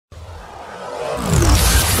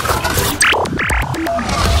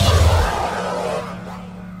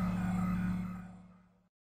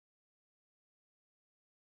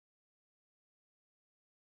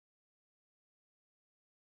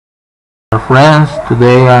Friends,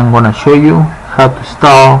 today I'm gonna show you how to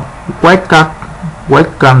install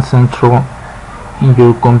webcam central in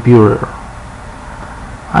your computer.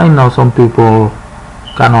 I know some people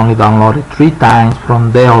can only download it 3 times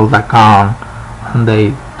from Dell.com and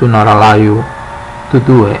they do not allow you to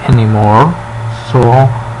do it anymore. So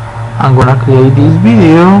I'm gonna create this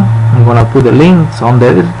video. I'm gonna put the links on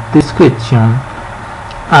the description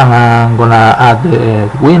and I'm gonna add the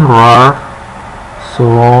WinRAR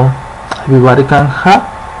so everybody can have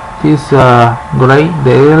this great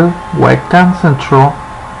Dell webcam central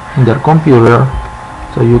in their computer,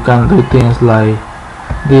 so you can do things like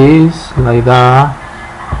this, like that,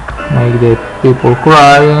 make the people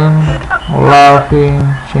crying or laughing,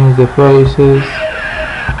 change the faces,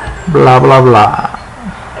 blah blah blah.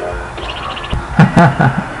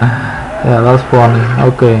 Yeah, that's funny.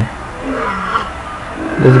 Okay,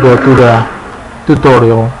 let's go to the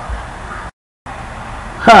tutorial.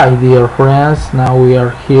 Hi dear friends, now we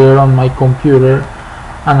are here on my computer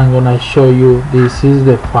and I'm gonna show you this is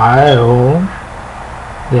the file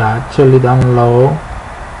they actually download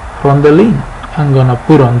from the link I'm gonna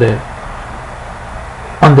put on the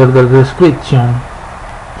under the description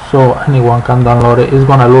so anyone can download it. It's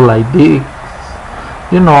gonna look like this.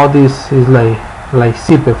 You know, this is like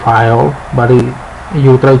zip file, but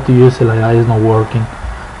you try to use it like that, it's not working,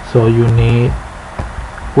 so you need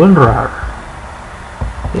WinRAR.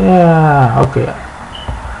 Yeah, okay,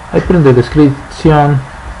 I put in the description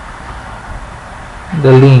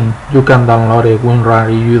the link. You can download a WinRAR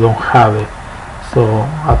if you don't have it. So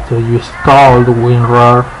after you install the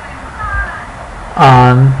WinRAR,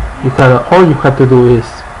 and all you have to do is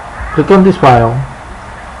click on this file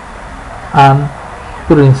and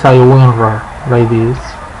put it inside your WinRAR like this.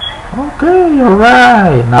 Okay,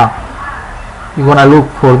 alright, now you're gonna look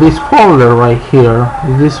for this folder right here.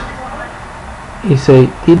 This is a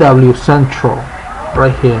TW Central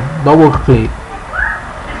right here. Double click.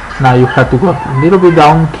 Now you have to go a little bit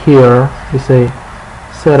down here. It's a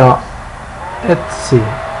setup etc.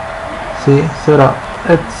 See, setup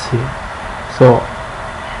etc. So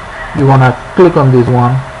you wanna click on this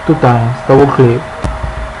one 2 times, double click.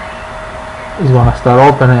 It's gonna start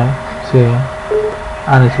opening, see,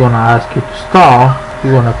 and it's gonna ask you to install.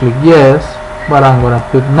 You're gonna click yes, but I'm gonna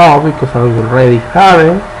put no because I already have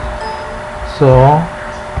it. So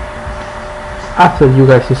after you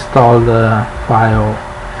guys install the file,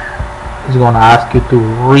 it's gonna ask you to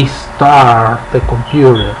restart the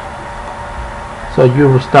computer. So you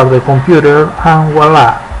restart the computer and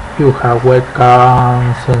voila, you have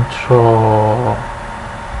webcam central.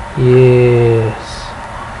 Yes,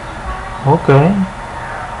 okay,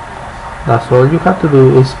 that's all you have to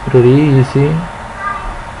do. It's pretty easy,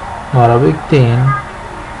 not a big thing.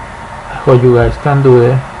 I hope you guys can do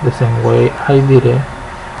it the same way I did it.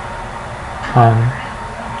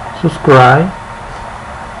 Subscribe,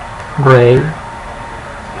 rate,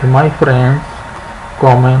 and my friends,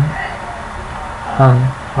 comment, and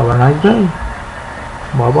have a nice day.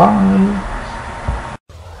 Bye bye.